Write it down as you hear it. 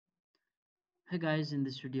Hey guys, in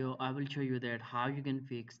this video I will show you that how you can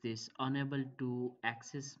fix this unable to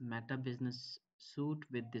access Meta Business Suite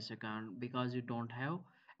with this account because you don't have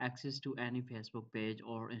access to any Facebook page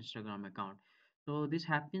or Instagram account. So this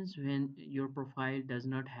happens when your profile does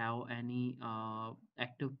not have any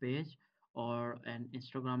active page or an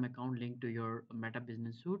Instagram account linked to your Meta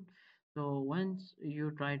Business Suite. So once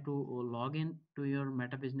you try to log in to your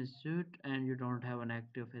Meta Business Suite and you don't have an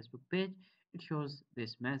active Facebook page, it shows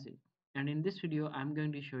this message. And in this video I'm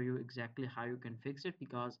going to show you exactly how you can fix it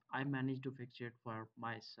because I managed to fix it for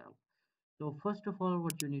myself. So first of all,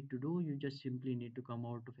 what you need to do, you just simply need to come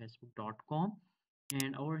over to facebook.com,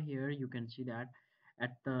 and over here you can see that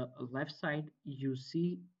at the left side you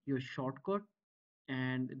see your shortcut,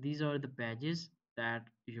 and these are the pages that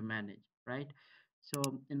you manage, right?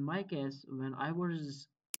 So in my case, when I was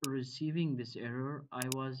receiving this error, I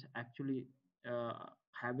was actually uh,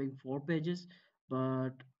 having 4 pages,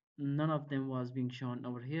 but none of them was being shown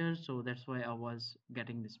over here. So that's why I was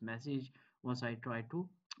getting this message once I tried to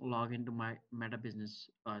log into my Meta Business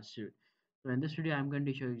Suite. So in this video I'm going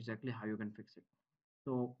to show you exactly how you can fix it.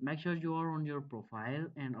 So make sure you are on your profile,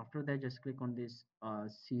 and after that just click on this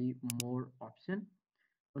see more option.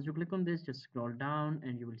 Once you click on this, just scroll down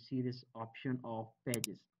and you will see this option of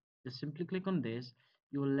pages. Just simply click on this.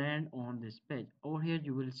 You will land on this page. Over here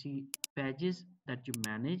you will see pages that you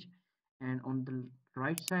manage, and on the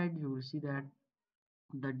right side you will see that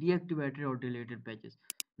the deactivated or deleted pages.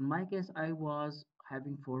 In my case, I was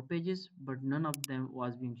having 4 pages, but none of them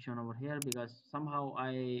was being shown over here because somehow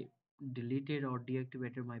I deleted or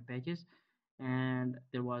deactivated my pages, and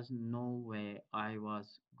there was no way I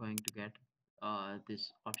was going to get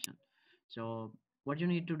this option. So what you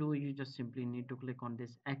need to do, you just simply need to click on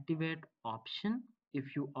this activate option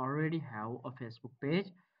if you already have a Facebook page,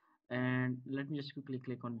 and let me just quickly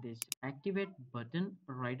click on this activate button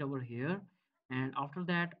right over here, and after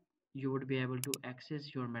that you would be able to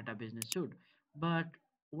access your Meta Business Suite. But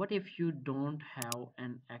what if you don't have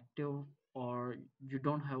an active, or you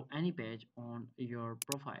don't have any page on your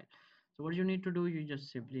profile? So what you need to do, you just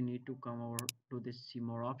simply need to come over to this see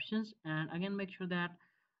more options, and again make sure that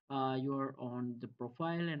you are on the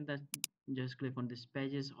profile, and that just click on this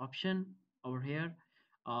pages option over here.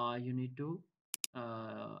 You need to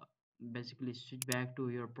uh, basically switch back to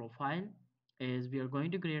your profile, as we are going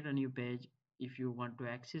to create a new page if you want to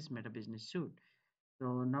access Meta Business Suite.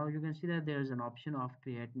 So now you can see that there is an option of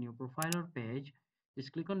create new profile or page.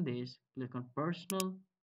 Just click on this, click on personal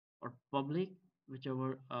or public,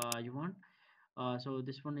 whichever you want. So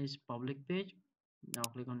this one is public page. Now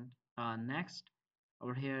click on next.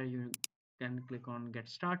 Over here you can click on get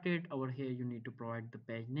started. Over here you need to provide the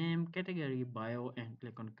page name, category, bio, and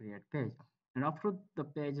click on create page. And after the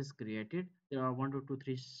page is created, there are 1 2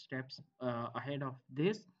 3 steps ahead of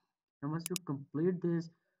this, and once you complete this,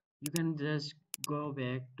 you can just go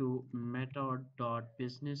back to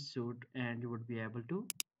meta.business suite, and you would be able to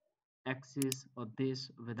access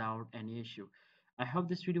this without any issue. I hope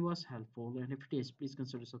this video was helpful, and if it is, please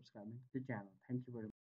consider subscribing to the channel. Thank you very much.